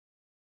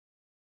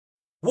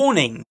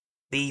Warning!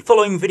 The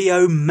following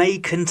video may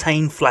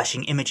contain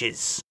flashing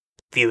images.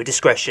 Viewer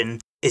discretion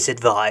is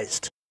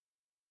advised.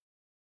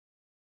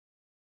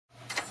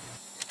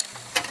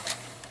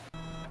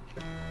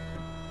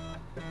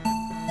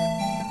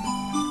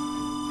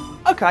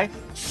 Okay,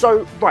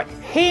 so, right,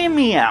 hear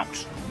me out.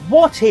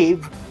 What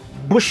if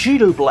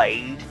Bushido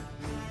Blade,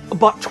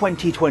 but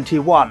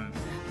 2021?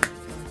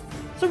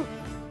 So,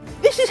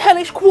 this is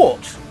Hellish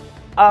Quart.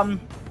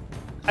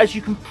 As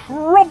you can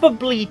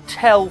probably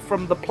tell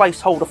from the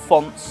placeholder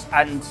fonts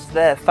and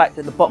the fact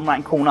that the bottom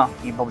right corner,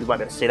 you probably won't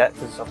be able to see that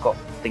because I've got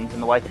things in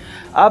the way.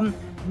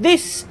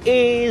 This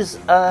is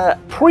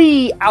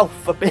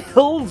pre-alpha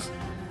build,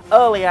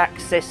 early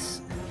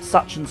access,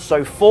 such and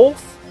so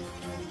forth.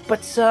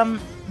 But,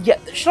 yeah,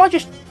 should I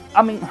just,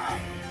 I'm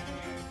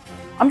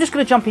just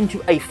going to jump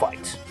into a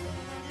fight,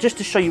 just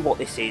to show you what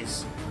this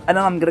is, and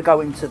then I'm going to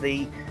go into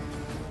the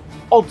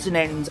odds and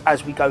ends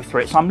as we go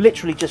through it. So I'm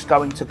literally just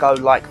going to go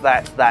like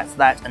that,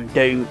 and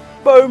do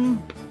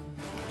boom,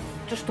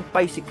 just to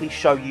basically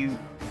show you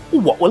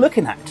what we're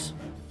looking at.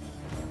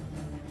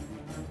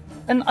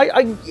 And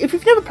if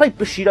you've never played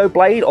Bushido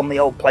Blade on the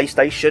old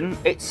PlayStation,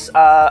 it's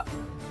a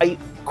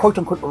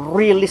quote-unquote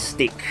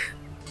realistic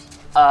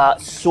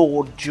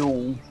sword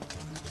duel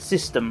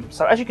system.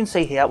 So as you can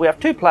see here, we have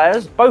two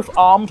players, both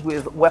armed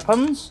with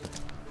weapons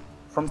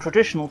from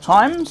traditional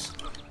times,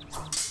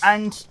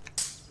 and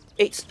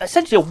it's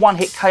essentially a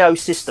one-hit KO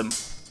system.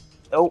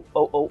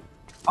 Oh.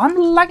 I'm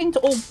lagging to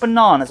all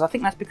bananas. I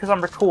think that's because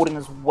I'm recording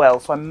as well,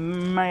 so I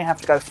may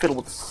have to go fiddle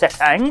with the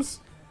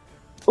settings.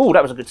 Oh,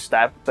 that was a good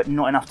stab, but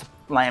not enough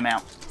to lay him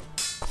out.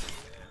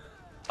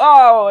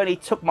 Oh, and he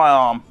took my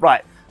arm.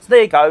 Right, so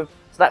there you go.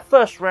 So that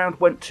first round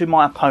went to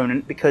my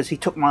opponent because he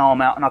took my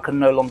arm out and I can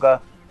no longer,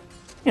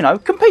 you know,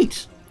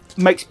 compete.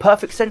 Makes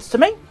perfect sense to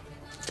me.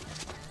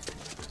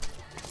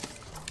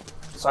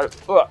 So,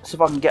 see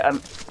if I can get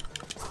him.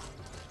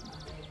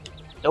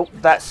 Oh,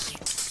 that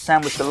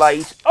sound was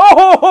delayed.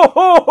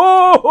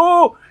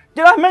 Oh!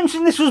 Did I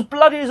mention this was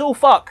bloody as all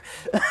fuck?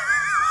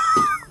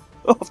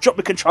 Oh, I've dropped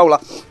the controller.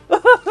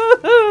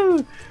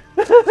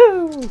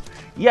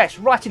 Yes,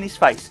 right in his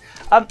face.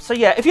 So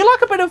yeah, if you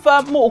like a bit of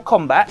Mortal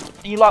Kombat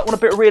and you want a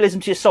bit of realism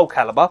to your Soul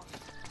Calibur,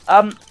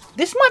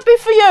 this might be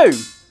for you.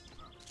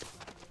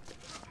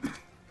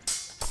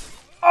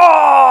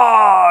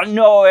 Oh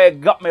no,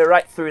 it got me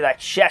right through that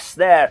chest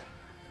there.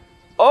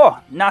 Oh,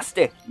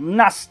 nasty,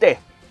 nasty.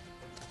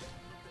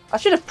 I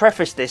should have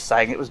prefaced this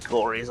saying it was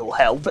gory as all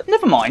hell, but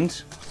never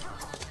mind.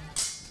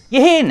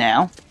 You're here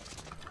now,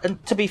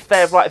 and to be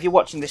fair, right, if you're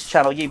watching this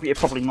channel, you're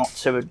probably not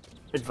too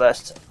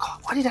adverse to... God,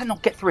 why did that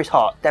not get through his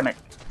heart? Damn it.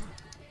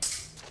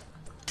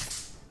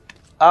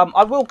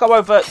 I will go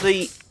over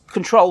the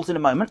controls in a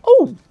moment.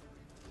 Oh!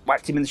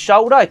 Whacked him in the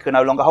shoulder. He can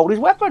no longer hold his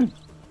weapon.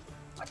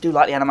 I do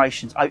like the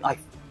animations.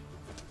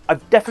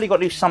 I've definitely got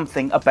to do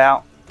something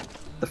about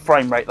the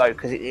frame rate, though,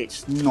 because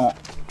it's not...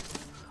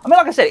 I mean,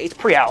 like I said, it's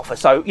pre-alpha,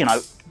 so, you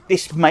know,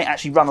 this may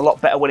actually run a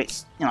lot better when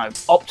it's, you know,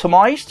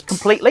 optimized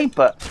completely,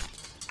 but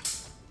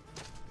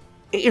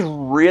it is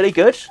really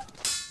good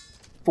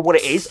for what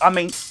it is. I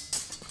mean,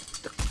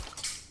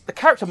 the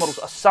character models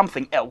are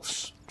something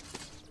else.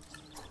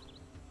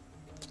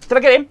 Did I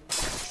get him?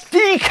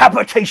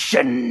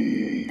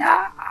 Decapitation!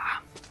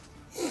 Ah.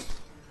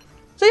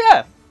 So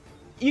yeah,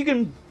 you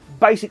can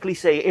basically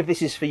see if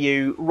this is for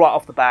you right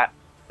off the bat,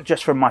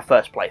 just from my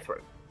first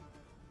playthrough.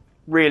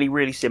 Really,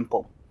 really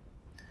simple.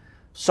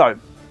 So,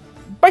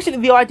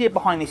 basically the idea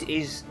behind this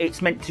is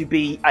it's meant to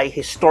be a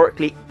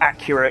historically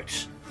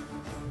accurate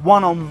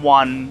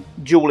one-on-one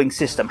dueling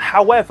system.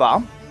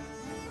 However,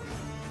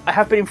 I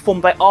have been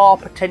informed they are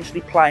potentially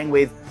playing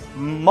with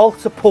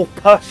multiple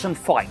person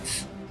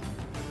fights.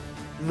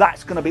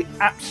 That's going to be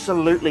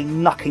absolutely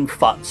knucking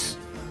futs.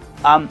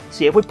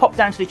 See, if we pop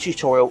down to the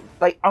tutorial,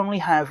 they only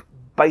have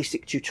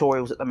basic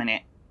tutorials at the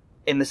minute,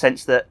 in the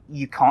sense that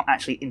you can't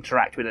actually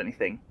interact with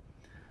anything.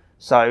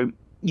 So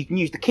you can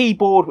use the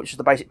keyboard, which is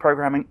the basic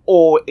programming,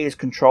 or is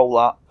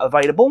controller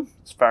available?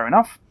 It's fair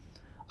enough.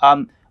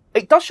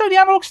 It does show the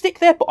analog stick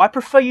there, but I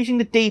prefer using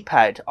the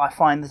D-pad. I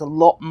find there's a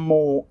lot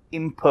more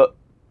input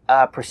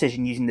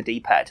precision using the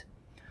D-pad.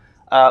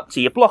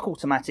 So you block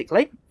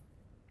automatically.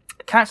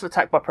 Cancel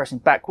attack by pressing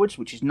backwards,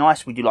 which is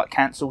nice. We do like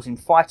cancels in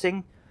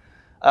fighting.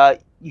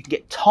 You can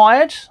get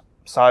tired,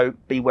 so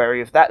be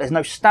wary of that. There's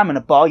no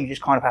stamina bar. You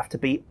just kind of have to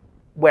be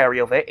wary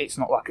of it. It's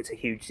not like it's a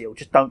huge deal.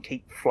 Just don't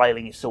keep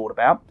flailing your sword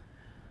about.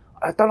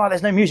 I don't like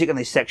there's no music in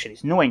this section.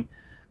 It's annoying.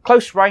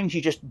 Close range,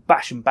 you just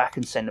bash them back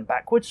and send them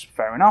backwards.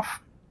 Fair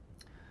enough.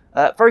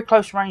 Very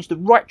close range, the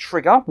right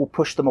trigger will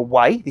push them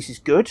away. This is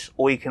good.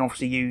 Or you can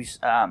obviously use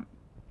on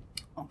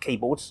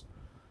keyboards.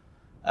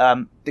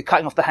 The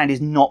cutting off the hand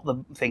is not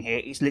the thing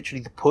here. It's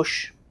literally the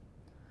push.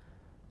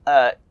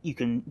 You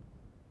can,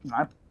 you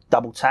know,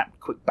 double tap,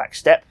 quick back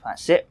step.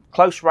 That's it.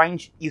 Close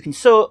range, you can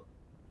sort.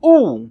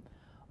 Ooh,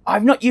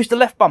 I've not used the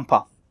left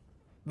bumper.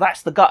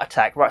 That's the gut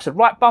attack. Right, so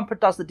right bumper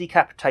does the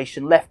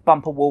decapitation. Left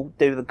bumper will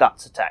do the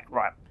guts attack.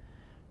 Right.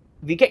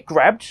 If you get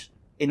grabbed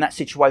in that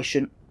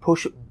situation,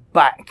 push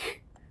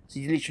back So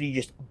you literally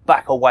just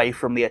back away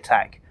from the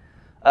attack.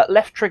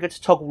 Left trigger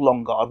to toggle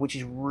long guard, which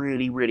is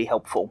really, really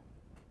helpful.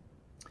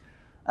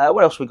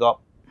 What else we got?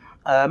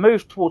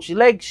 Move towards your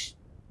legs.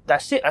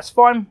 That's it, that's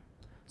fine.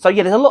 So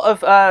yeah, there's a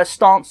lot of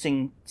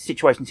stancing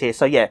situations here.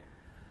 So yeah,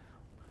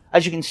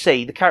 as you can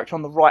see, the character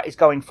on the right is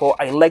going for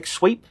a leg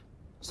sweep.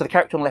 So the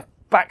character on the left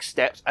back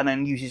steps and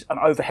then uses an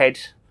overhead,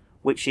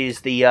 which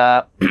is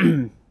the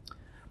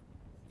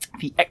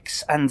the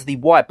X and the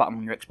Y button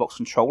on your Xbox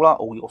controller,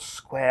 or your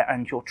square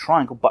and your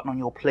triangle button on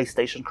your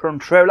PlayStation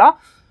controller.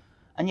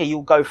 And yeah,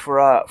 you'll go for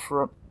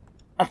an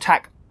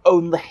attack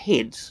on the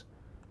head.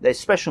 There's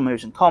special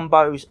moves and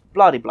combos,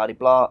 bloody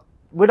blah.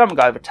 We don't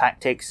go over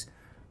tactics.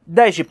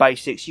 There's your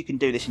basics. You can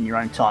do this in your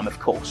own time, of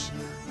course.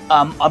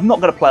 I'm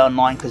not going to play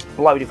online because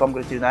blowed if I'm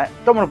going to do that.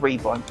 Don't want to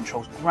rebind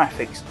controls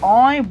graphics.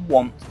 I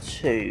want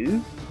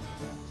to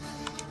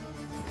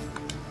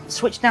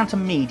switch down to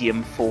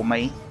medium for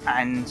me,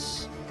 and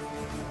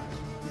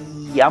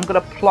yeah, I'm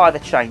going to apply the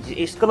change.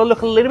 It's going to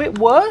look a little bit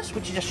worse,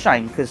 which is a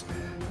shame because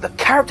the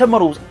character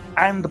models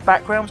and the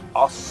backgrounds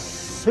are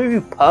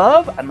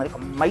superb and they look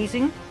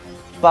amazing.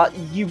 But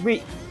you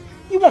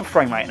want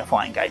frame rate in a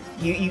fighting game.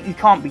 You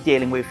can't be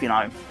dealing with, you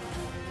know,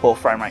 poor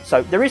frame rate.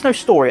 So there is no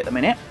story at the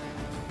minute.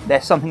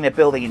 There's something they're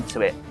building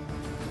into it.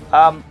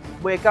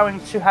 We're going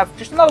to have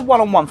just another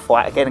one-on-one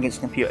fight again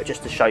against the computer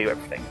just to show you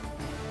everything.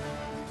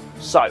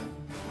 So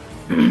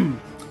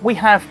we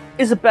have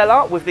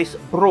Isabella with this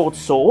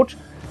broadsword.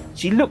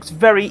 She looks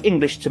very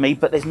English to me,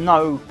 but there's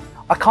no...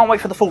 I can't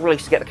wait for the full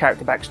release to get the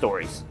character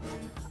backstories.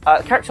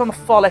 The character on the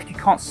far left you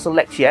can't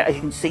select yet, as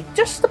you can see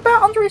just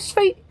about under his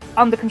feet,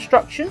 under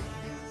construction,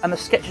 and the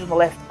sketches on the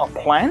left are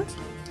planned.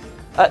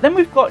 Then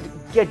we've got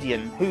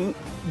Gideon, who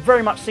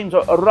very much seems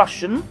a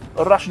Russian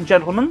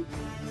gentleman.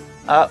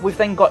 We've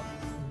then got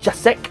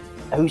Jacek,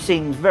 who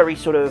seems very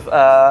sort of...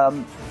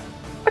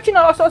 actually,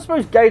 no, I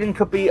suppose Gaiden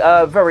could be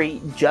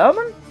very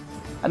German,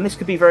 and this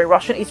could be very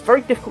Russian. It's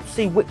very difficult to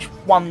see which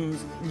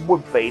ones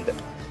would be.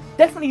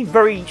 Definitely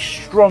very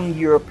strong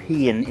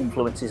European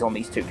influences on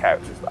these two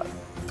characters, though.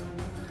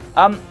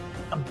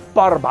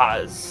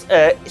 Barbaz.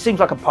 It seems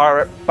like a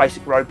pirate,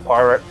 basic road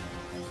pirate.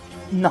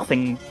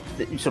 Nothing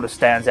that sort of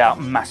stands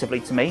out massively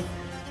to me.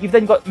 You've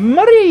then got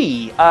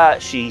Marie.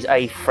 She's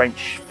a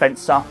French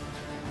fencer,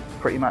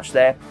 pretty much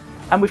there.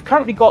 And we've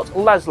currently got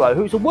Laszlo,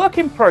 who's a work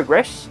in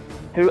progress,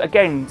 who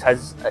again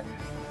has,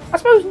 I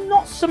suppose,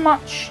 not so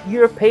much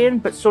European,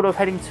 but sort of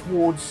heading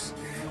towards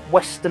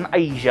Western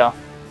Asia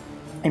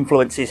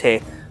influences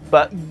here.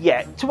 But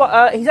yeah,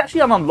 he's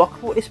actually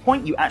unlockable at this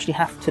point. You actually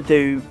have to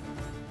do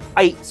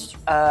 8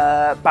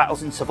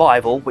 battles in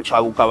survival, which I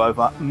will go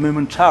over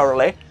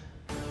momentarily,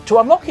 to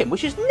unlock him,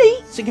 which is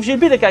neat. So it gives you a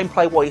bit of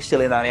gameplay while you're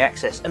still in early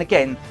access. And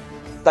again,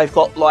 they've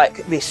got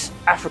like this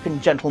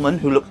African gentleman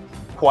who looks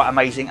quite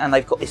amazing, and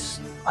they've got this,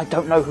 I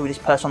don't know who this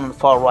person on the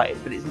far right is,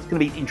 but it's going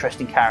to be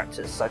interesting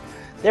characters. So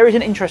there is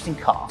an interesting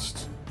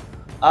cast.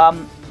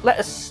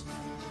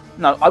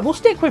 No, I will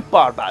stick with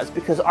Barbaz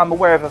because I'm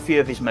aware of a few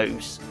of his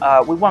moves.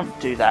 We won't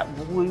do that.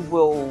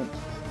 We'll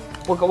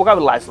go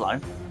with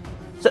Laszlo.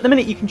 So at the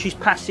minute you can choose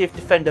passive,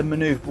 defender,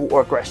 manoeuvrable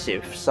or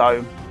aggressive.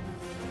 So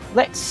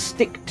let's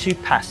stick to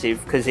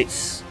passive because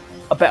it's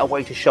a better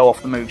way to show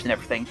off the moves and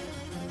everything.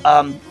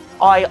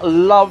 I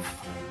love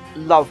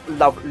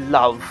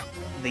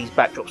these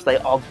backdrops. They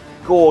are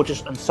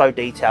gorgeous and so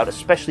detailed,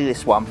 especially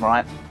this one,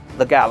 right?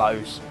 The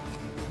gallows.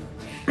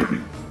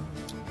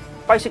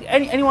 Basically,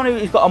 anyone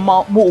who's got a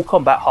Mortal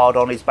Kombat hard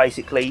on is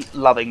basically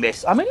loving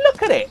this. I mean,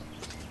 look at it.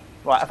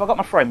 Right, have I got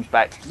my frames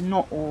back?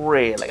 Not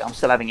really. I'm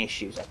still having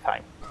issues. Okay.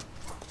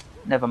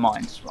 Never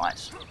mind.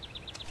 Right.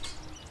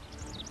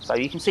 So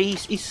you can see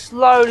he's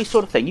slowly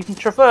sort of thing. You can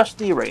traverse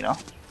the arena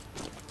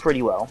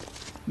pretty well.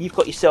 You've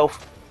got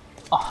yourself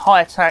a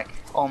high attack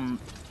on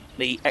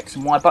the X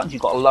and Y buttons.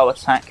 You've got a low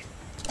attack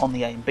on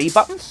the A and B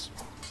buttons.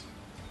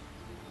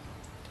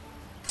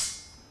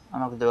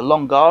 And I'm going to do a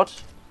long guard.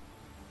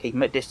 Keep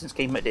him at distance,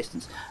 keep him at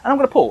distance. And I'm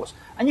going to pause.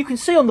 And you can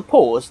see on the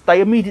pause, they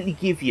immediately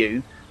give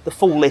you the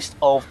full list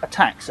of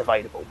attacks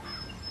available.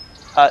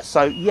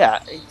 So,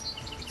 yeah,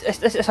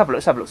 let's have a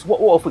look. So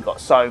what have we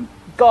got? So,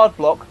 guard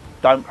block,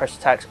 don't press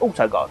attacks,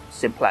 auto guard,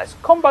 simple as.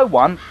 Combo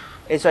 1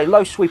 is a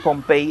low sweep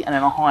on B and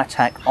then a high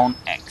attack on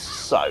X.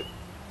 So,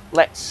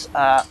 let's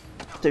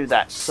do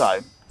that. So,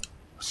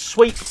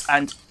 sweep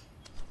and...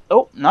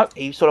 Oh, no,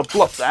 he sort of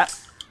blocked that.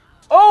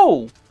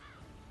 Oh!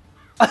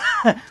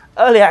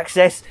 Early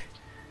access.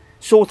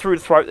 Saw through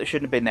the throat that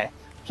shouldn't have been there.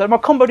 So my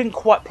combo didn't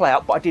quite play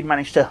out, but I did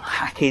manage to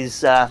hack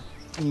his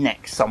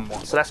neck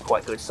somewhat. So that's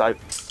quite good. So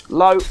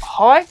low,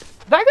 high.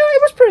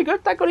 It was pretty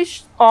good. That got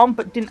his arm,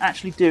 but didn't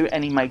actually do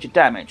any major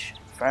damage.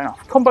 Fair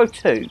enough. Combo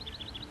 2.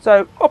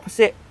 So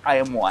opposite A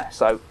and Y.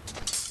 So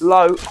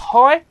low,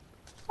 high.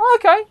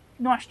 Okay,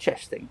 nice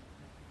chest thing.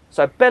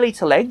 So belly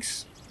to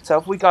legs. So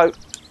if we go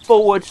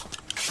forward.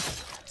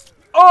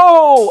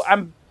 Oh,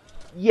 and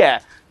yeah.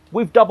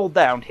 We've doubled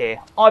down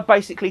here. I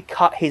basically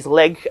cut his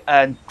leg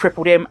and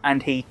crippled him,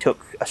 and he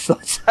took a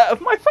slice out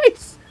of my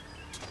face.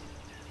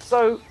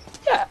 So,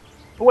 yeah.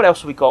 What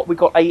else have we got? We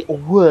got a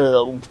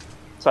whirl.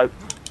 So,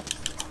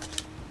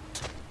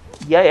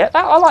 yeah,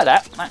 I like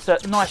that.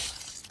 That's a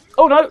nice...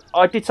 Oh no,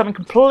 I did something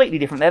completely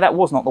different there. That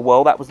was not the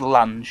whirl, that was the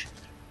lunge.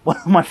 One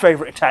of my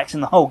favourite attacks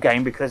in the whole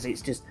game because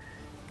it's just...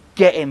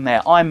 Get in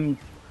there. I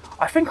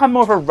think I'm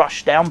more of a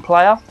rush down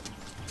player.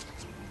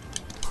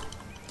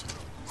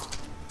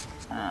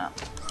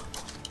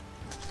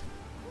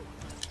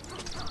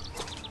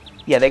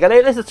 Yeah, there you go.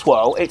 There's a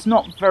twirl. It's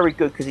not very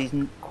good because he's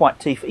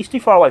he's too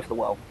far away for the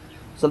whirl.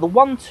 So the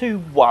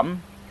 1-2-1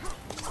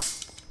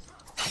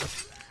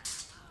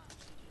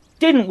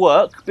 didn't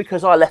work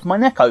because I left my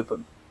neck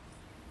open.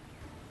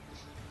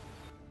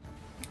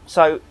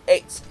 So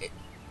this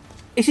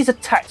is a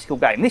tactical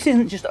game. This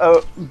isn't just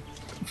a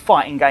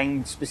fighting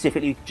game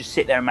specifically. You just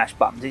sit there and mash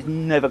buttons. It's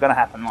never going to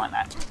happen like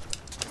that.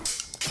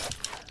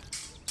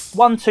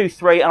 1, 2,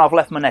 3, and I've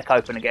left my neck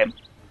open again.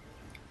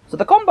 So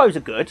the combos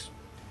are good,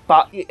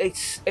 but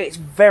it's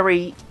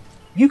very...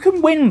 You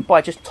can win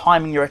by just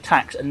timing your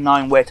attacks and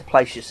knowing where to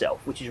place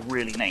yourself, which is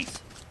really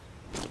neat.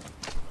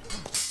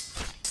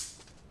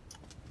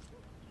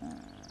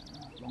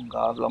 Long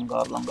guard, long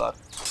guard, long guard.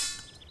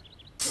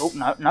 Oh,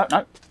 no, no,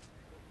 no.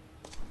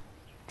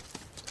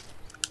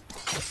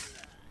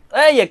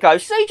 There you go.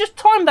 See, just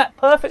timed that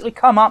perfectly,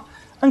 come up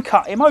and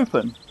cut him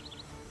open.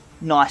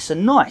 Nice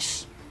and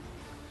nice.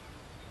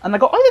 And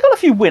they've got a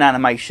few win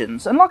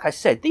animations. And like I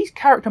said, these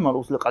character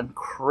models look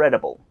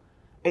incredible.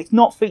 It's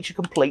not feature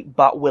complete,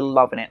 but we're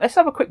loving it. Let's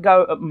have a quick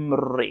go at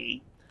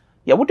Marie.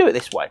 Yeah, we'll do it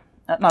this way.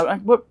 No,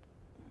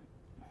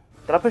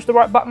 did I push the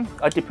right button?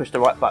 I did push the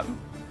right button.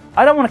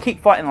 I don't want to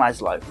keep fighting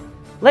Laszlo.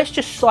 Let's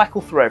just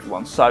cycle through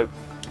everyone. So,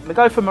 we'll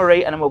go for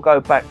Marie, and then we'll go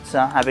back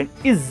to having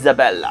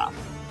Isabella.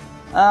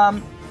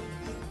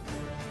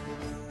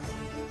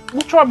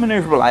 We'll try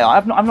maneuverable AI.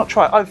 I've not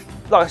tried.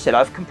 Like I said,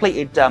 I've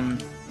completed. Well,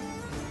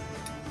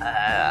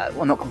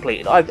 not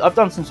completed. I've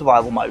done some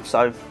survival mode,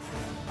 so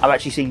I've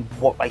actually seen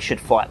what they should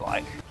fight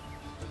like,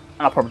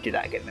 and I'll probably do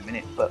that again in a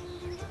minute. But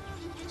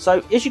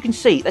so as you can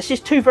see, that's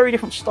just two very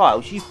different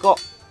styles. You've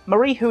got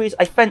Marie, who is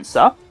a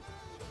fencer,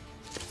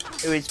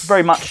 who is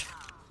very much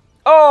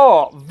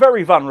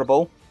very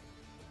vulnerable.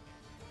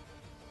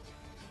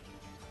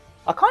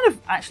 I kind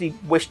of actually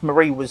wished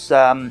Marie was.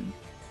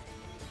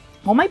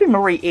 Well, maybe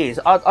Marie is.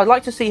 I'd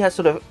like to see her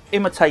sort of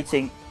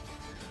imitating,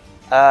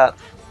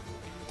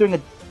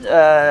 doing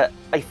a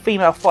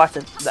female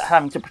fighter that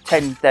having to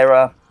pretend they're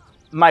a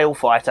male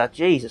fighter.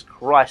 Jesus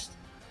Christ.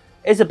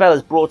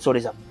 Isabella's broadsword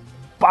is a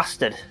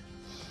bastard.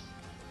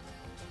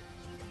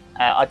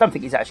 I don't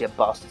think it's actually a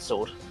bastard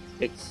sword.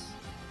 But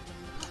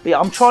yeah,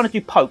 I'm trying to do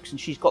pokes and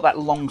she's got that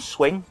long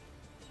swing.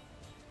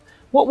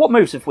 What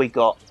moves have we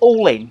got?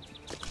 All in.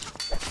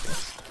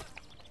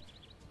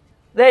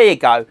 There you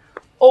go.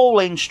 All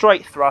in,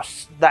 straight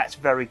thrusts. That's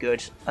very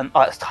good. And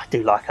I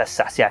do like her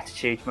sassy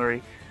attitude,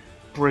 Marie.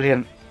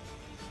 Brilliant.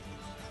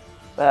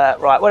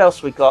 Right, what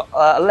else we got?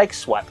 A leg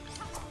swipe.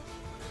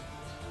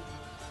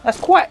 That's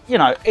quite,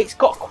 it's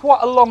got quite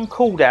a long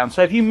cooldown.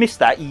 So if you miss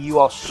that, you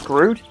are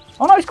screwed.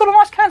 Oh no, it's got a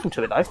nice cancel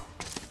to it though.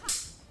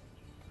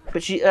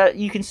 But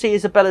you can see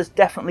Isabella's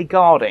definitely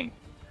guarding.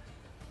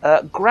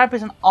 Grab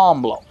is an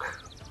arm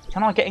lock.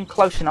 Can I get in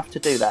close enough to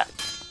do that?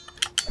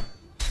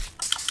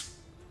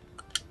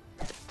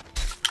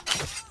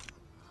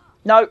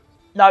 No,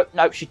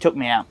 she took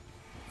me out.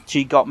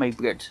 She got me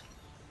good.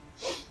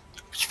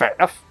 It's fair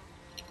enough.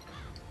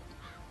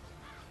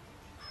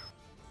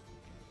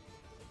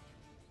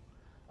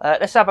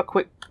 Let's have a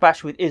quick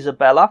bash with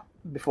Isabella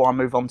before I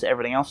move on to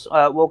everything else.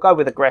 We'll go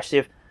with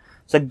aggressive.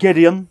 So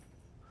Gideon.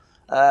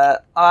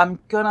 I'm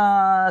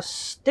gonna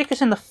stick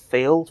us in the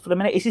field for the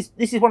minute.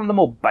 This is one of the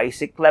more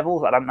basic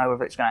levels. I don't know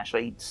whether it's gonna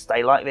actually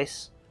stay like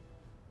this.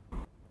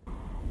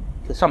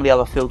 Because some of the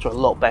other fields are a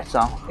lot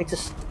better.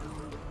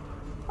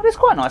 It's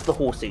quite nice, the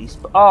horses.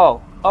 But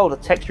the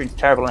texturing is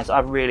terrible on this.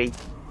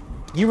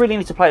 You really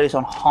need to play this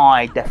on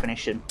high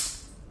definition.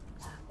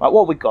 Right,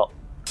 what we got?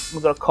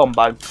 We've got a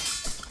combo.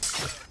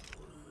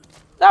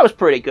 That was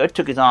pretty good.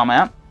 Took his arm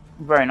out.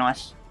 Very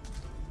nice.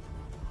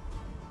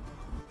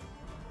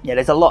 Yeah,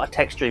 there's a lot of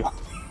texturing.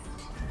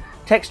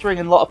 Texturing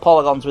and a lot of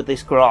polygons with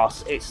this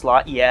grass. It's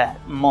like, yeah,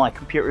 my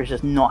computer is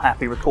just not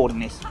happy recording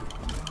this.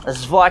 A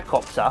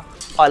Zweiköpter.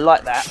 I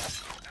like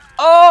that.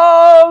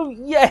 Oh,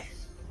 yes!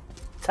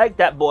 Take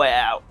that boy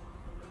out.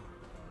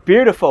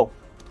 Beautiful.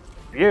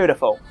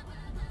 Beautiful.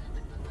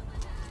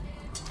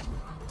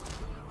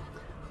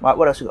 Right,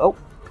 what else we got? Oh,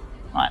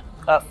 right.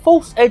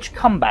 False edge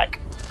comeback.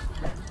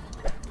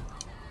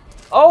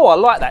 Oh, I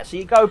like that. So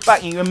you go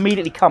back and you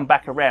immediately come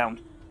back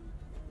around.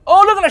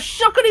 Oh, look at the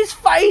shock on his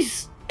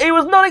face. He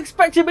was not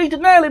expecting me to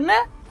nail him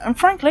there. And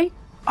frankly,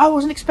 I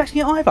wasn't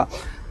expecting it either.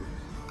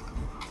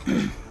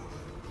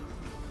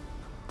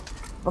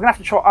 We're gonna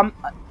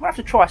have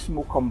to try some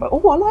more combo.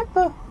 Oh, I like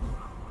the.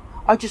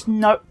 I just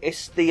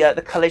noticed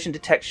the collision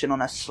detection on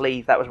her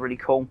sleeve. That was really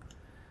cool.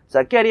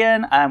 So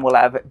Gideon, and we'll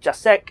have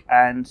Jacek,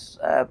 and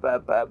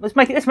let's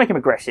make him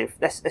aggressive.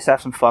 Let's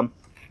have some fun.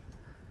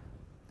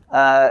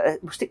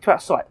 We'll stick to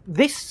outside.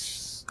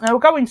 Now we'll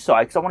go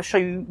inside because I want to show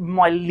you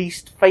my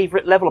least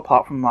favourite level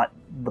apart from like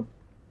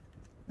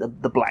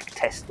the black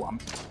test one.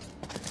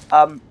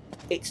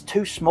 It's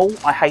too small.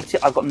 I hate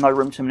it. I've got no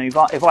room to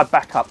manoeuvre. If I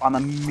back up, I'm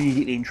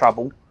immediately in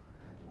trouble.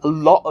 A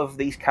lot of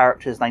these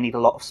characters, they need a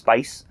lot of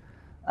space.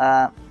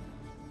 Up.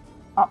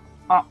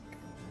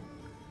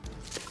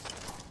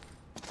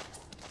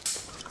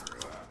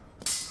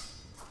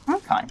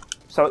 Okay.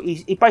 So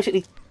he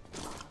basically...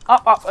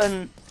 Up,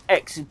 and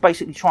X is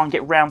basically try and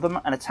get around them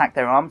and attack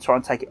their arm, try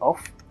and take it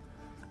off.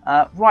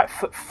 Right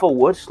foot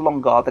forward,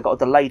 long guard, they've got a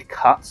delayed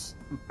cut,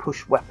 and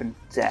push weapon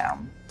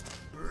down.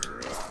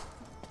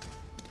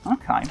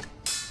 Okay.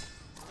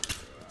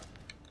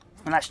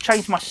 And that's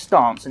changed my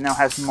stance and now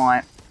has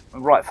my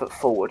right foot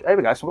forward. There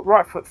we go, so I've got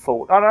right foot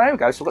forward. Oh no, there we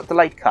go, so I've got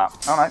delayed cut.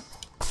 Oh no.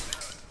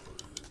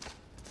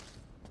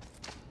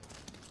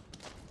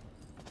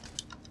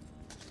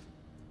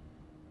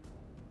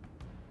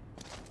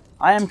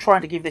 I am trying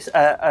to give this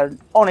an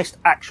honest,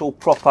 actual,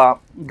 proper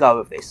go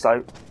of this.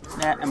 So,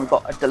 yeah, and we've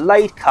got a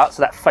delayed cut,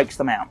 so that fakes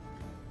them out.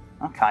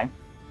 Okay.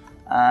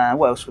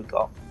 What else we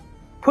got?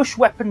 Push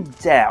weapon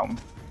down.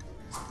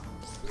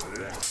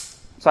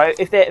 So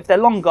if they're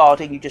long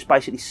guarding, you just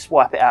basically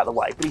swipe it out of the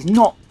way. But he's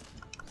not,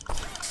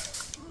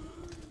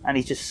 and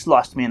he's just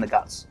sliced me in the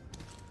guts.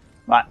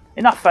 Right,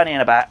 enough fanning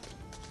about.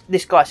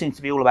 This guy seems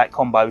to be all about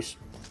combos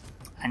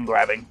and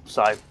grabbing.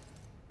 So.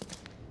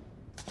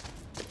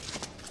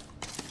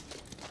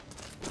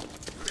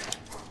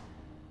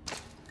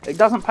 It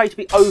doesn't pay to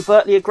be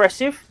overtly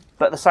aggressive,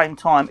 but at the same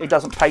time, it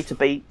doesn't pay to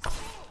be...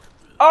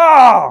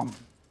 Oh!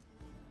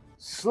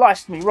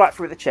 Sliced me right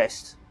through the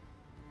chest.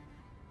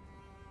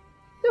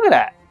 Look at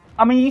that.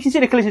 I mean, you can see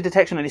the collision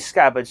detection on his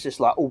scabbard's just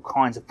like all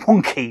kinds of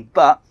wonky,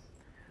 but,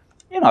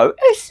 you know,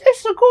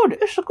 it's a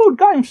good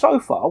game so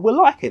far. We're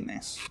liking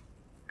this.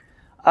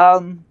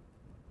 Yeah,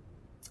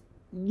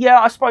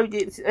 I suppose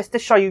it's to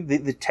show you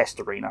the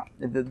test arena,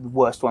 the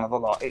worst one of the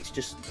lot. It's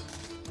just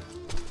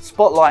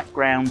spotlight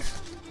ground.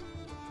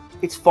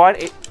 It's fine.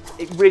 It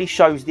really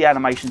shows the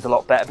animations a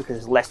lot better because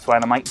there's less to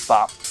animate,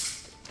 but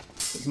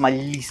it's my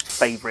least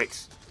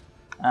favourite.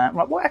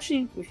 Right, well,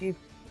 actually, if you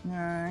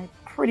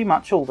pretty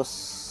much all the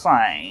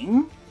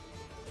same.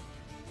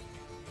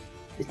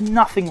 There's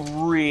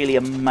nothing really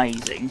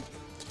amazing.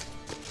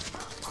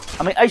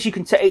 I mean, as you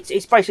can tell,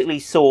 it's basically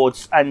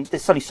swords, and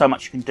there's only so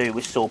much you can do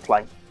with sword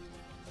play.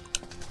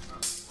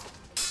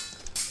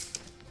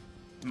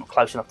 I'm not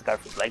close enough to go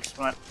for his legs,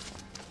 right?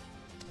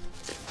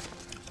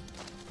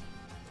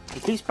 He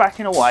keeps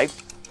backing away.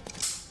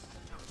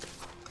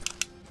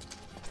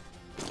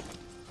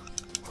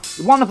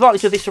 One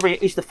advantage of this arena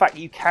is the fact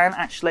that you can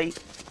actually...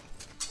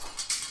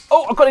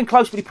 Oh, I got in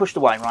close, but he pushed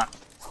away, right.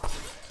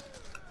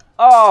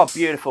 Oh,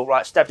 beautiful.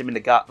 Right, stabbed him in the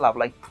gut.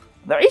 Lovely.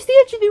 There is the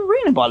edge of the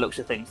arena by the looks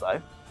of things,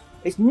 though.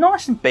 It's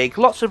nice and big.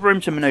 Lots of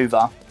room to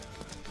manoeuvre.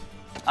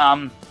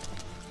 I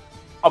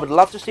would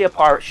love to see a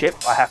pirate ship,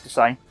 I have to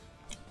say.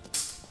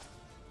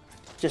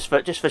 Just for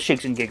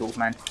shigs and giggles,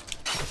 man.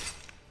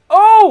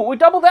 Oh, we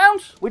double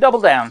downs? We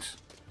double downs.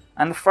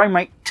 And the frame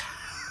rate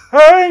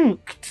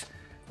tanked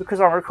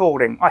because I'm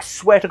recording. I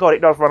swear to God,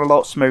 it does run a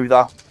lot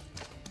smoother.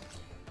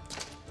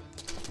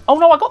 Oh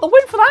no, I got the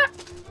win for that.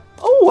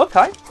 Oh,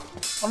 okay.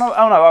 Oh no,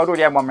 I'd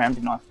already had one round,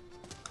 didn't I?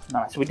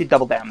 No, so we did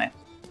double down there.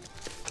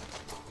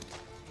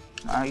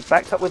 No, he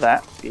backed up with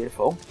that.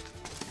 Beautiful.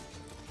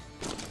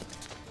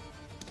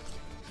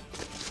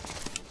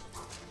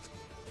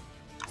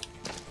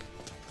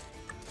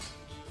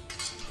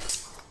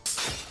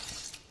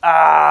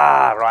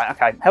 Ah, right,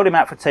 okay. Held him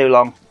out for too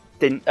long.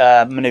 Didn't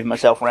manoeuvre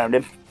myself around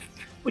him,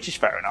 which is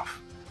fair enough.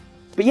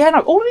 But yeah,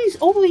 no,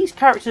 all of these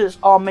characters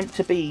are meant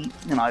to be,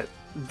 you know,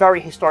 very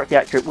historically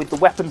accurate with the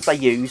weapons they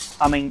use.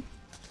 I mean,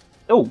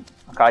 oh,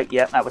 okay,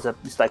 yeah, that was a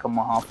mistake on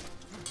my half.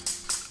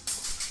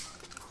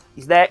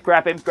 He's there,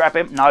 grab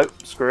him, no,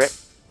 screw it.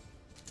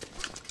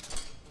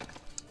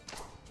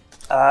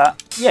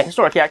 Yeah,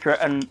 historically accurate,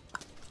 and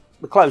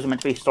the clothes are meant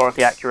to be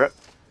historically accurate.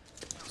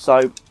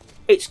 So,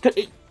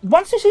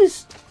 once this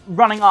is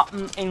running up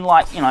in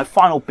like, you know,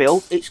 final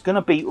build, it's going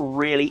to be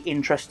really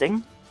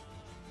interesting.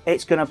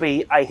 It's going to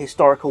be a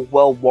historical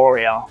world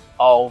warrior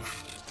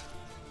of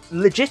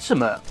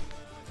legitimate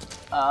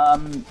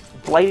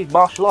bladed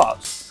martial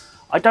arts.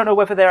 I don't know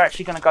whether they're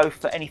actually going to go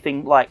for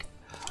anything like...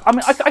 I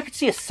mean, I could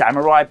see a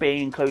samurai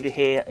being included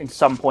here in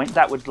some point.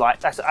 That would, like,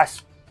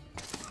 that's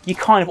you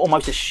kind of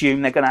almost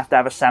assume they're going to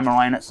have a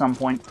samurai in at some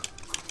point.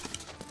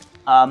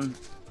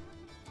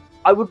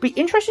 I would be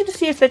interested to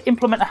see if they'd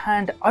implement a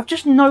hand. I've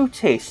just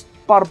noticed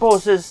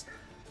Barbosa's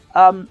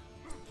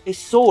his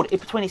sword,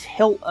 between his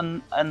hilt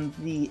and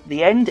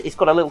the end, it's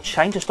got a little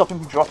chain to stop him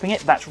from dropping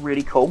it. That's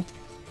really cool.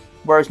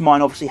 Whereas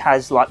mine obviously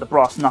has like the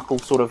brass knuckle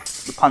sort of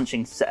the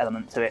punching set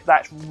element to it.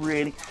 That's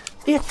really...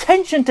 The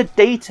attention to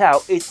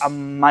detail is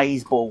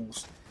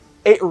amazeballs.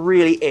 It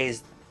really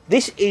is.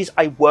 This is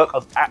a work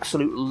of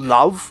absolute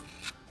love.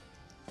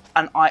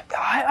 And I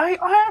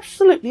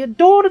absolutely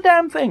adore the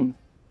damn thing.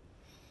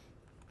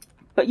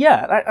 But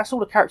yeah, that's all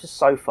the characters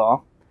so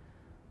far.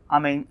 I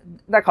mean,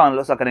 that kind of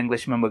looks like an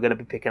Englishman we're going to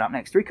be picking up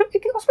next. I suppose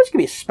he could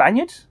be a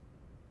Spaniard.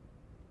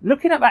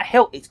 Looking at that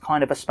hilt, it's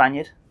kind of a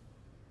Spaniard.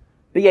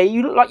 But yeah,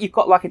 you look like you've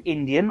got like an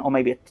Indian, or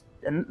maybe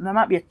there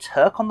might be a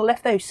Turk on the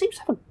left there who seems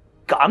to have a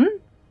gun.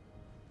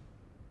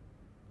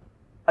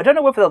 I don't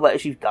know whether they'll let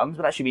us use guns,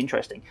 but that should be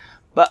interesting.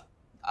 But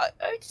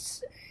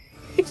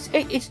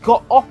it's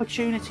got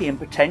opportunity and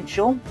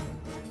potential.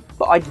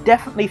 But I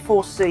definitely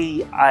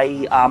foresee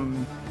a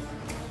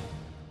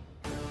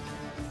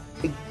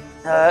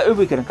who are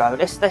we going to go?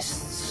 Let's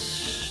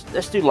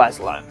do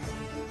Laszlo.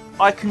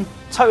 I can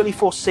totally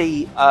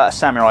foresee a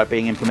samurai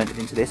being implemented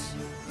into this.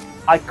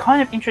 I'm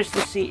kind of interested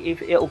to see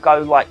if it'll go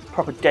like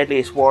proper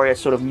Deadliest Warrior,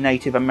 sort of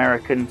Native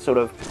American, sort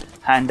of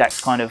hand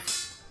axe kind of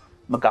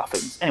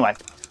MacGuffins. Anyway,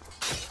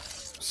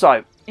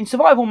 so in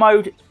survival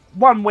mode,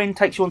 1 win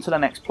takes you on to the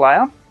next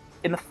player.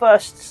 In the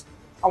first,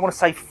 I want to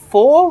say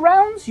 4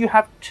 rounds, you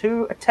have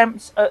 2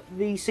 attempts at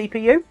the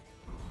CPU.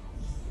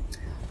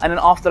 And then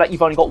after that,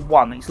 you've only got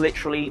 1. It's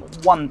literally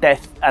 1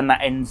 death, and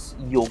that ends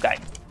your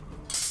game.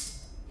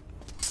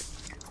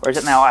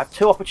 Whereas now I have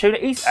 2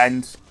 opportunities,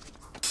 and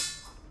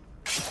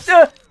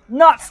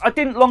nuts! I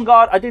didn't long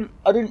guard. I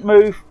didn't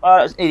move.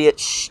 That was an idiot.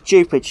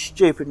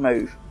 Stupid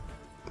move.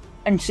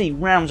 And see,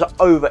 rounds are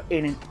over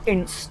in an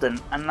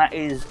instant, and that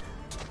is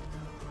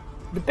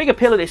the big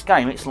appeal of this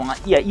game. It's like,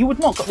 yeah, you would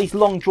not got these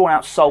long,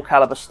 drawn-out Soul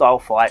Calibur style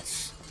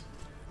fights.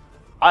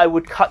 I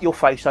would cut your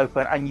face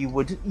open, and you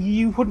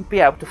wouldn't be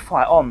able to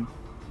fight on.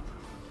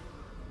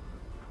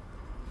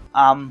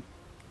 And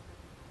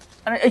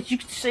as you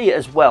can see it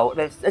as well,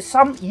 there's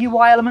some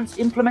UI elements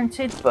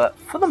implemented, but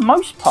for the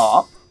most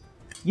part,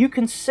 you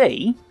can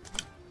see.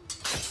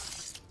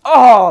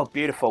 Oh,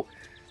 beautiful!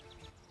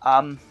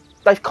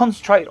 They've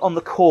concentrated on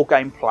the core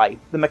gameplay,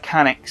 the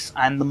mechanics,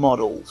 and the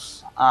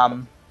models,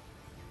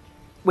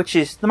 which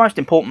is the most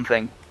important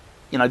thing.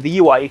 You know, the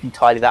UI, you can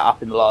tidy that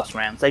up in the last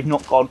rounds. They've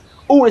not gone,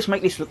 oh, let's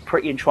make this look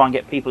pretty and try and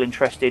get people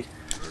interested.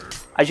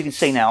 As you can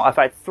see now, I've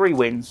had 3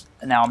 wins,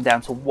 and now I'm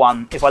down to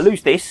 1. If I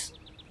lose this,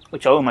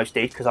 which I almost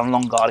did because I'm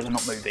long guarding and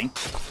not moving.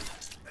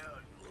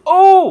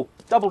 Oh!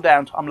 Double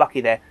down. I'm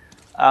lucky there.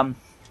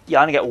 Yeah,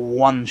 I only get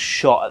 1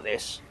 shot at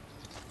this.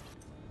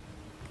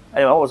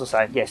 Anyway, what was I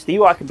saying? Yes, the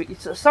UI can be...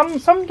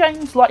 Some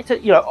games like to,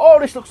 you know, oh,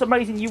 this looks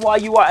amazing,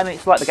 UI, and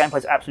it's like the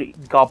gameplay's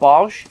absolute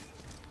garbage.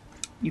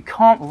 You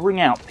can't ring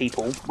out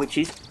people, which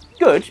is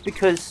good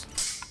because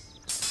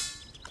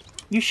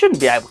you shouldn't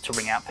be able to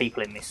ring out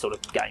people in this sort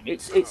of game.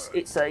 It's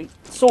a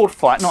sword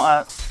fight,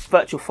 not a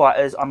virtual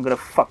fighters, I'm going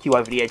to fuck you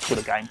over the edge sort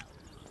of game.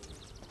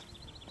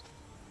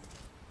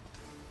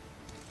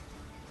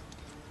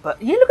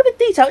 But yeah, look at the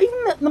detail.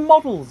 Even the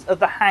models of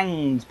the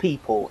hanged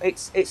people.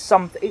 There's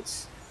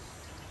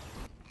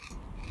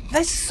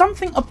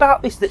something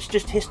about this that's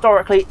just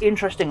historically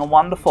interesting and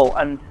wonderful,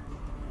 and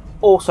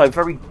also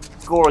very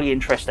gorily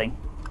interesting.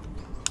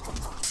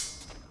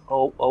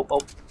 Oh.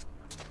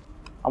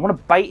 I want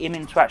to bait him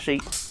into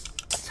actually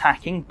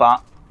attacking,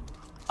 but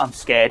I'm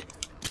scared.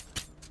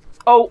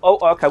 Oh,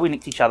 okay, we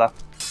nicked each other.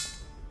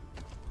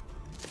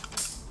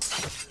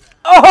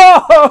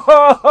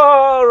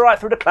 Oh, right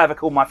through the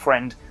clavicle, my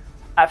friend.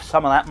 Have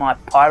some of that, my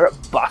pirate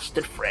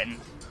bastard friend.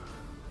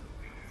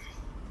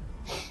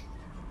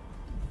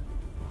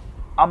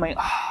 I mean,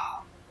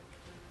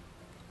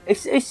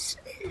 this is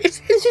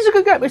a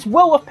good game. It's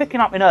well worth picking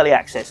up in early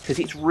access because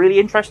it's really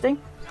interesting.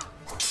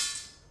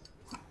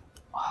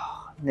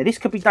 Now this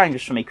could be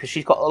dangerous for me because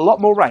she's got a lot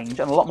more range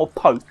and a lot more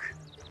poke.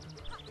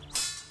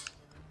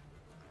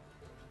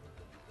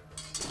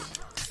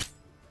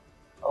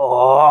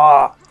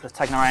 Oh, could have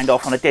taken her hand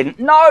off and I didn't.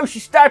 No, she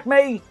stabbed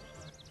me.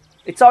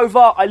 It's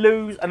over. I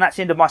lose, and that's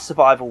the end of my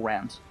survival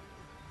round.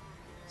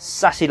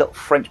 Sassy little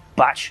French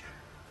batch.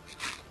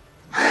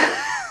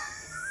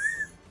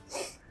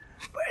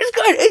 It's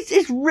good.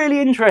 It's really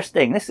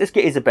interesting. Let's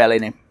get Isabelle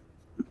in him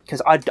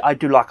because I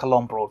do like a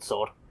long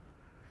broadsword.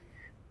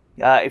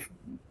 If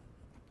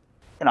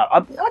you know, I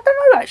don't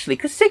know actually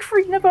because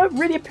Siegfried never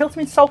really appealed to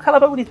me in Soul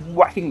Calibur with his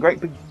whacking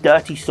great big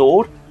dirty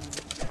sword.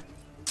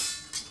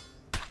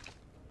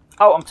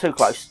 Oh, I'm too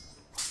close.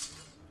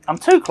 I'm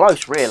too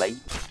close, really.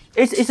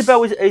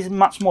 Isabelle is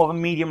much more of a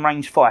medium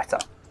range fighter.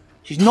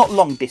 She's not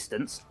long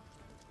distance.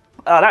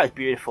 Oh, that was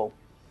beautiful.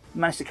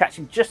 Managed to catch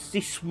him just as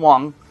he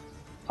swung,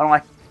 and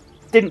I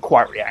didn't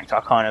quite react.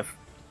 I kind of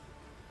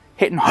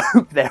hit and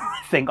hope there,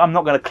 I think. I'm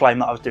not going to claim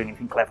that I was doing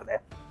anything clever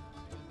there.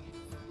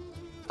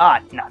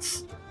 Ah,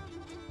 nuts.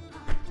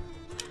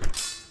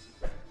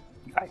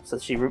 Okay, so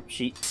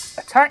she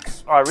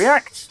attacks, I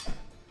react.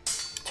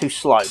 Too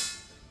slow.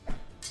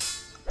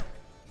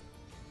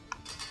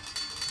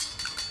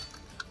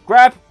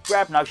 Grab,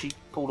 no, she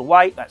pulled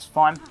away, that's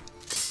fine.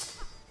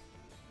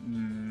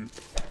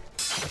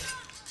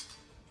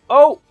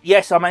 Oh,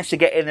 yes, I managed to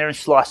get in there and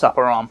slice up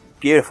her arm.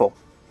 Beautiful.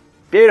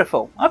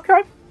 Beautiful,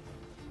 okay.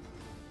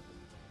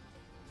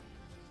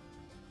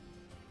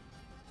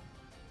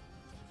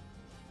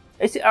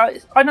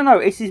 I don't know,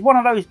 this is one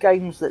of those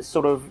games that's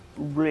sort of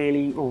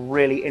really,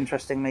 really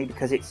interesting me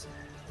because it's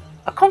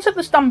a concept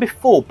that's done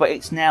before, but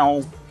it's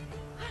now,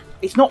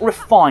 it's not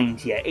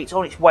refined yet. It's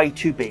on its way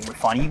to being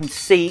refined. You can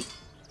see.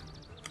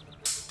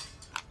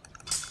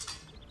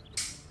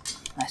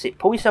 That's it.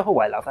 Pull yourself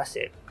away, love. That's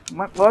it.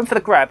 Went for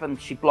the grab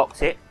and she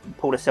blocked it and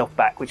pulled herself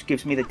back, which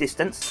gives me the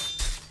distance.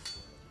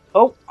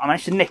 Oh, I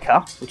managed to nick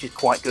her, which is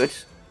quite good.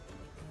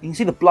 You can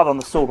see the blood on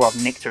the sword where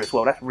I've nicked her as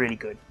well. That's really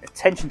good.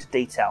 Attention to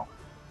detail.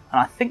 And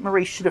I think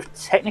Marie should have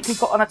technically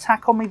got an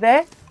attack on me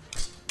there.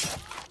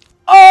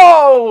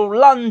 Oh!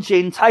 Lunge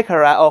in, take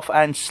her hat off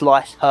and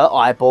slice her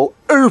eyeball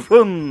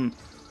open.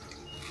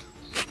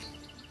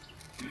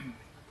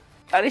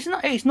 And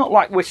it's not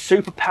like we're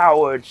super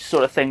powered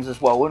sort of things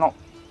as well. We're not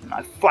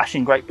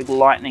flashing great big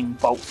lightning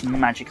bolts and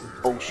magic and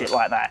bullshit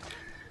like that.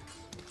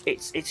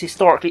 It's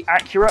historically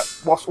accurate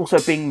whilst also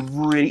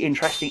being really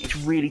interesting. It's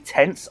really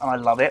tense and I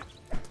love it.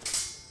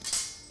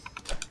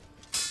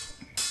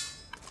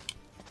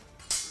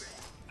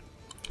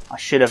 I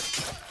should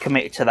have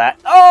committed to that.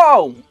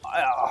 Oh!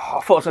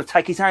 I thought I was going to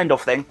take his hand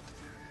off then.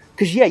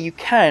 Because yeah, you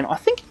can. I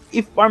think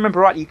if I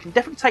remember rightly, you can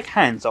definitely take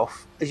hands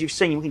off. As you've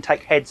seen, you can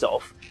take heads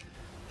off.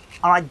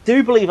 And I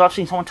do believe I've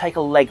seen someone take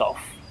a leg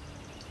off.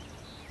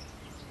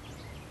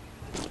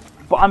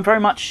 But I'm very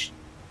much...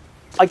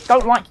 I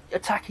don't like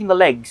attacking the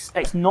legs.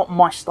 It's not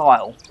my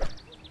style.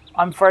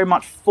 I'm very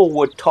much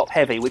forward, top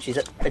heavy, which is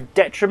a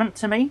detriment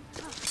to me.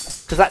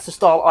 Because that's the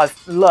style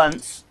I've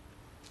learnt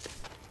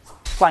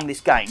playing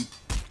this game.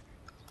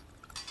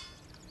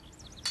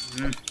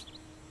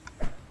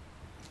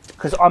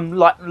 Because I'm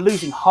like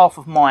losing half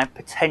of my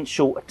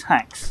potential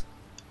attacks.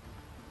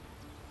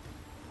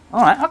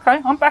 Alright,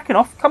 okay, I'm backing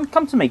off. Come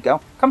to me,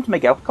 girl. Come to me,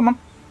 girl. Come on.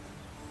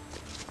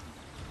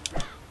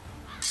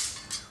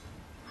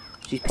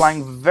 She's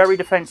playing very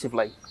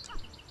defensively.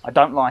 I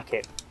don't like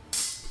it.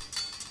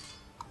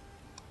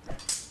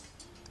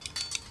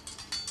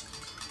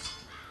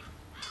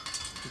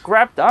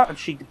 Grabbed her and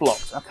she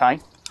blocked. Okay.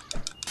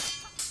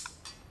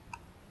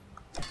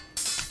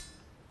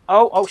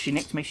 Oh, she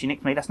nicked me. She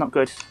nicked me. That's not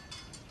good.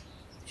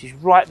 She's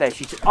right there.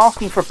 She's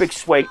asking for a big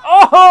swing.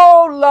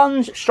 Oh,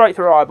 lunge straight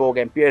through her eyeball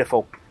again.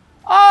 Beautiful.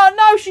 Oh,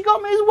 no, she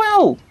got me as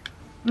well.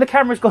 And the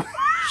camera's gone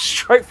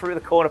straight through the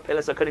corner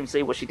pillar, so I couldn't even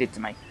see what she did to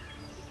me.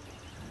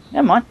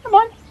 Never mind, never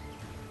mind.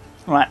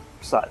 Right,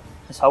 so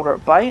let's hold her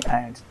at bay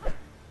and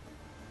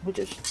we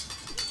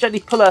just gently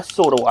pull her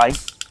sword away.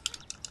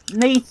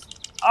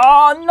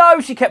 Oh,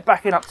 no, she kept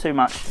backing up too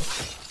much.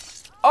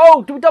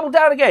 Oh, do we double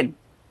down again?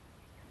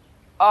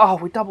 Oh,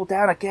 we double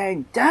down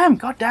again. Damn,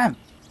 goddamn.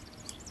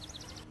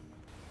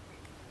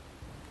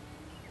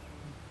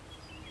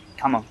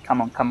 Come on,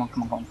 come on, come on,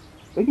 come on, come on.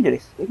 We can do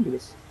this, we can do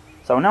this.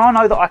 So now I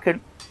know that I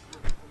can...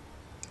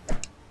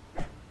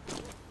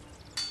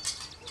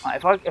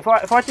 Right,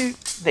 if I do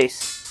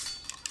this...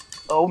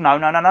 Oh, no,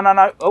 no, no, no, no,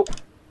 no. Oh.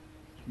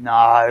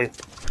 No.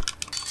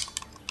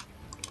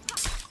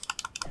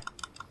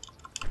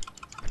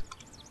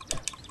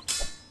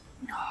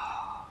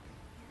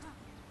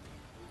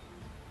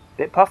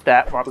 Bit puffed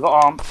out. Right, we've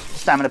got arm,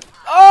 stamina.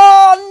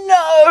 Oh,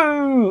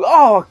 no!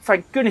 Oh,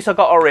 thank goodness I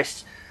got a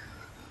wrist.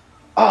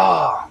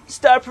 Oh,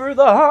 stab through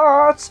the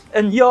heart,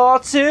 and you're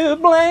to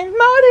blame.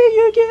 Why do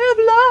you give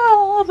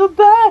love a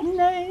bad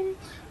name?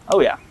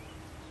 Oh, yeah.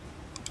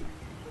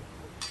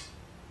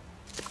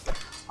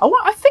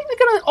 I think they're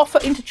going to offer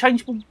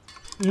interchangeable...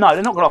 No,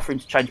 they're not going to offer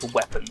interchangeable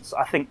weapons.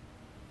 I think...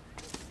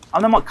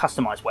 they might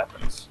customise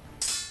weapons.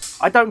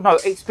 I don't know.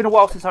 It's been a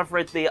while since I've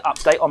read the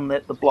update on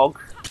the blog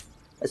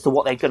as to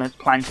what they're going to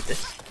plan to do.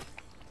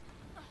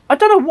 I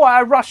don't know why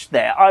I rushed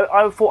there.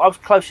 I thought I was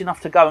close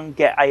enough to go and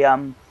get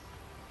a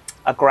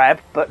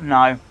grab, but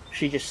no.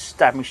 She just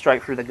stabbed me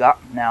straight through the gut.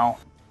 Now,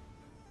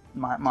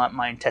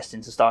 my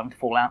intestines are starting to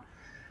fall out.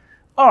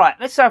 Alright,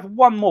 let's have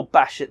one more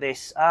bash at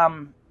this.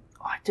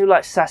 I do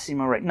like Sassy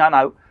Marie.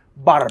 No,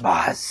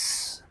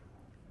 Barbas.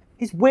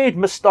 His weird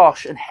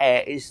moustache and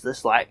hair is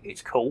just like,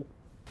 it's cool.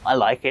 I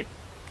like it.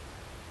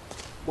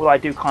 Well, I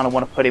do kind of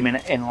want to put him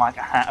in like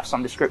a hat of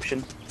some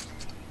description.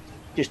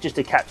 Just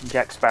to Captain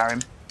Jack Sparrow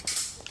him.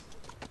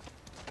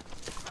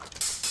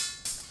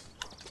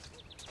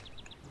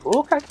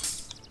 Okay.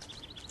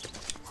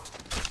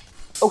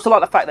 Also like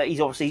the fact that he's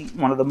obviously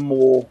one of the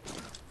more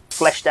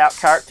fleshed out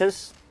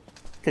characters.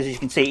 Because as you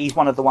can see, he's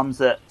one of the ones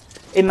that...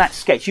 In that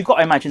sketch, you've got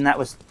to imagine that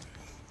was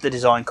the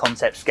design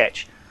concept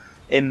sketch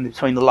in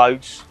between the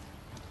loads.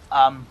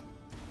 But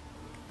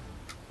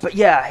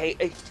yeah,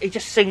 he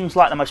just seems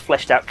like the most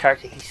fleshed out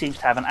character. He seems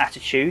to have an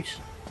attitude.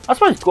 I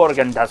suppose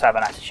Gorgon does have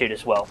an attitude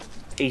as well.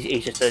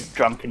 He's just a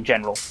drunken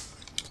general.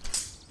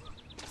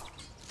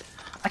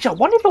 Actually, I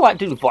wonder if I like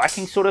do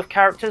Viking sort of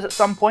characters at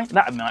some point.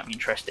 That might be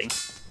interesting.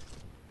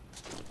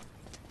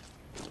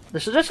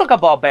 This is just like a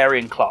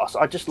barbarian class.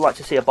 I'd just like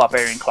to see a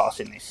barbarian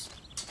class in this.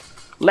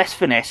 Less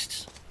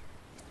finessed.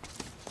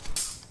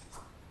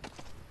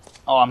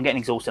 Oh, I'm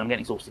getting exhausted.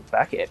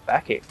 Back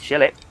it.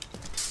 Chill it.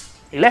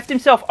 He left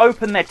himself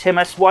open there,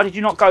 Timus. Why did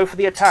you not go for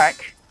the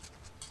attack?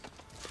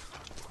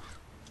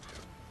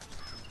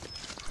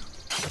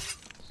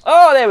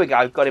 Oh, there we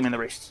go. Got him in the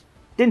wrist.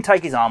 Didn't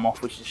take his arm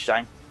off, which is a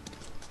shame.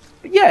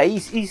 But yeah, he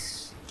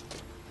seems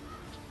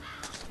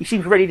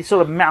ready to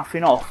sort of mouth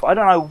him off. I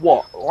don't know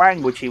what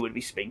language he would be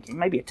speaking.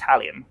 Maybe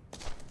Italian.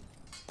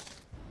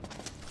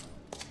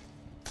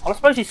 Well, I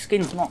suppose his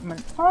skin's not...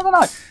 I don't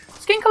know.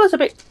 Skin colour's a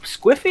bit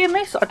squiffy in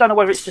this. I don't know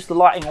whether it's just the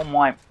lighting on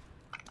my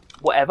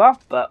whatever,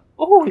 but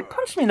oh, it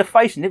punched me in the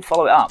face and didn't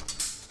follow it up.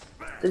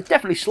 There's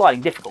definitely sliding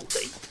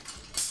difficulty.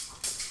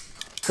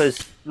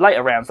 Because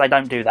later rounds, they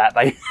don't do that.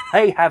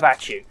 They have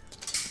at you.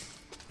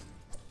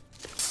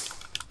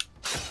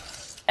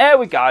 There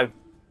we go.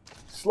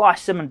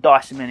 Slice him and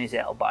dice him in his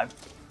elbow.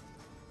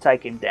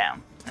 Take him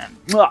down. And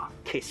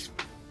kiss.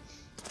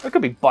 It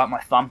could be bite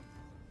my thumb.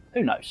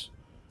 Who knows?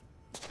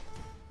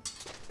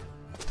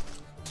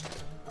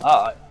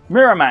 Alright.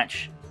 Mirror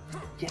match.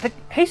 Yeah,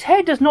 his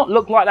hair does not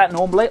look like that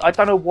normally. I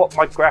don't know what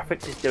my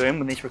graphics is doing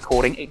with this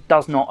recording. It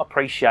does not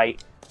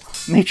appreciate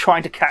me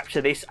trying to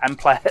capture this and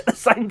play it at the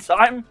same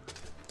time.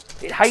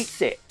 It hates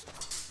it.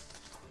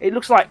 It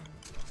looks like...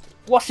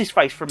 What's his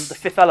face from The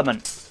Fifth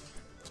Element?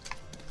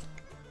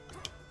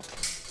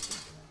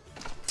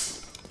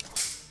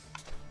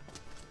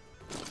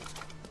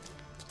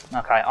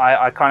 Okay,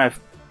 I kind of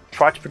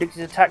tried to predict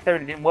his attack there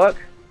and it didn't work.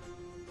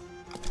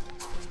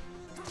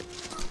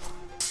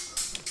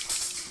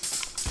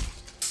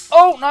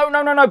 Oh,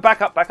 no.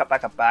 Back up.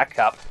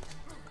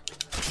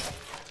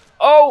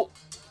 Oh,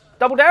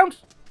 double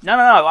downs? No.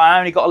 I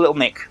only got a little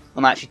nick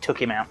and I actually took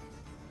him out.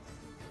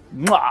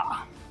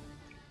 Mwah.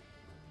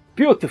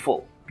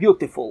 Beautiful.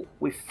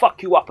 We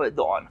fuck you up at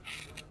dawn.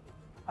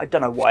 I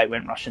don't know why it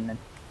went Russian then.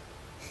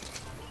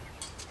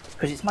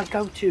 Because it's my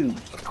go-to.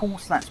 Of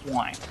course that's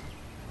why.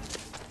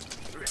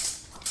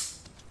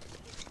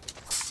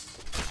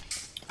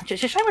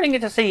 It's a shame I didn't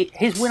get to see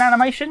his win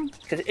animation,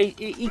 because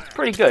he's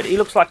pretty good. He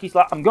looks like he's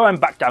like, I'm going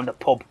back down the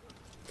pub.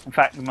 In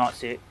fact, we might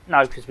see it.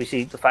 No, because we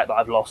see the fact that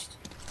I've lost.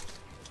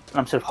 And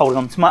I'm sort of holding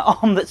on to my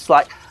arm that's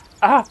like,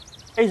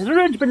 it's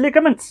ruined my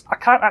ligaments. I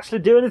can't actually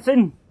do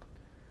anything.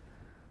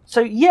 So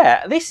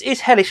yeah, this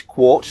is Hellish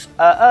Quart,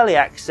 early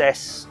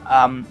access,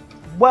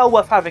 well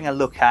worth having a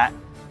look at.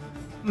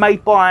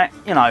 Made by,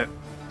 you know,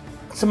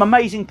 some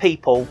amazing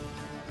people.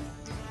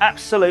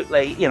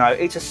 Absolutely, you know,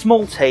 it's a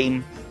small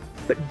team,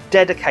 but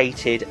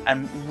dedicated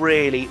and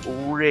really,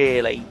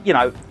 you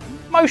know,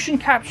 motion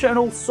capture and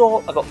all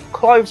sort. I've got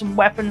clothes and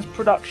weapons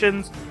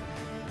productions.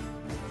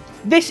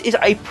 This is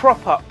a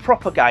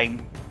proper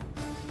game.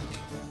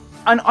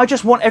 And I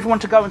just want everyone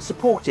to go and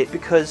support it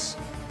because,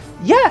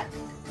 yeah,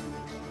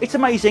 it's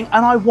amazing.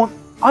 And I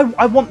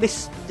want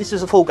this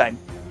as a full game.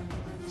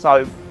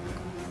 So,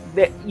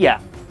 yeah,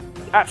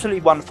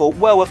 absolutely wonderful.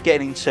 Well worth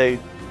getting into.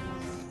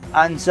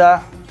 And,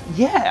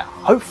 yeah,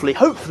 hopefully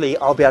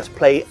I'll be able to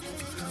play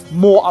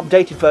more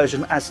updated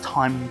version as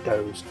time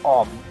goes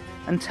on.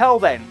 Until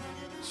then,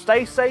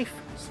 stay safe,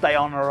 stay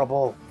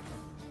honourable.